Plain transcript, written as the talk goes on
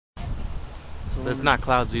It's not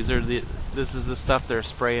clouds. This is the stuff they're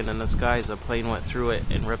spraying in the skies. A plane went through it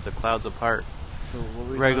and ripped the clouds apart. So what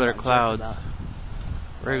were we Regular talking clouds. about?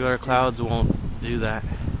 Regular clouds won't do that.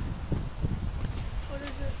 What is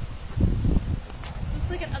it? Looks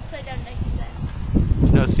like an upside down Nike set.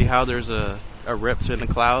 You know, see how there's a rip in the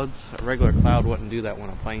clouds? A regular cloud wouldn't do that when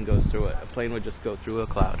a plane goes through it. A plane would just go through a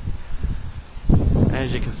cloud.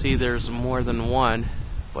 As you can see, there's more than one,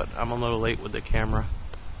 but I'm a little late with the camera.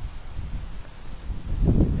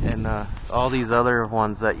 And all these other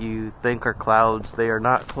ones that you think are clouds, they are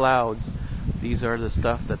not clouds. These are the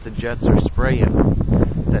stuff that the jets are spraying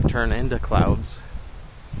that turn into clouds.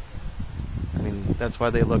 I mean, that's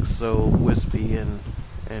why they look so wispy and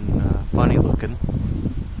funny looking.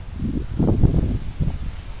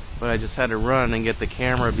 But I just had to run and get the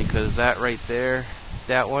camera because that right there,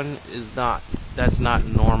 that one is not, that's not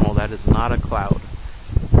normal. That is not a cloud.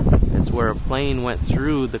 It's where a plane went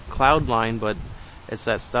through the cloud line, but it's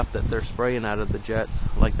that stuff that they're spraying out of the jets,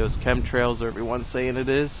 like those chemtrails everyone's saying it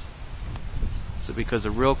is. So because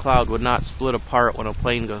a real cloud would not split apart when a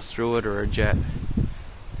plane goes through it or a jet.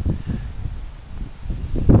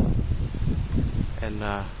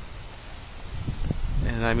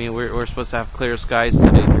 And I mean, we're supposed to have clear skies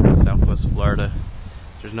today here in Southwest Florida.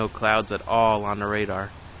 There's no clouds at all on the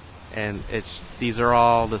radar, and these are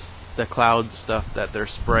all the cloud stuff that they're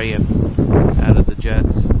spraying out of the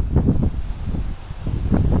jets.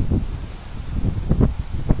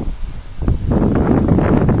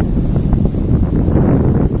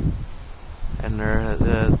 And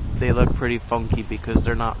they look pretty funky because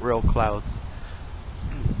they're not real clouds.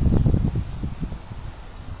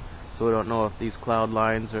 So we don't know if these cloud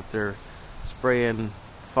lines, or if they're spraying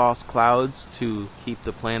false clouds to keep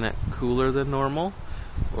the planet cooler than normal,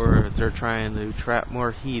 or if they're trying to trap more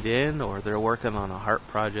heat in, or they're working on a HAARP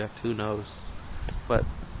project, who knows. But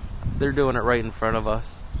they're doing it right in front of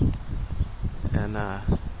us. And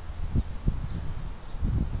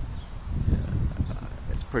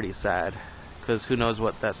it's pretty sad, because who knows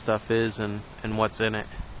what that stuff is and what's in it.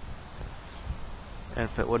 And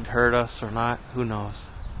if it would hurt us or not, who knows.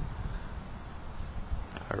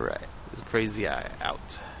 Alright, this is Crazy Eye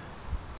out.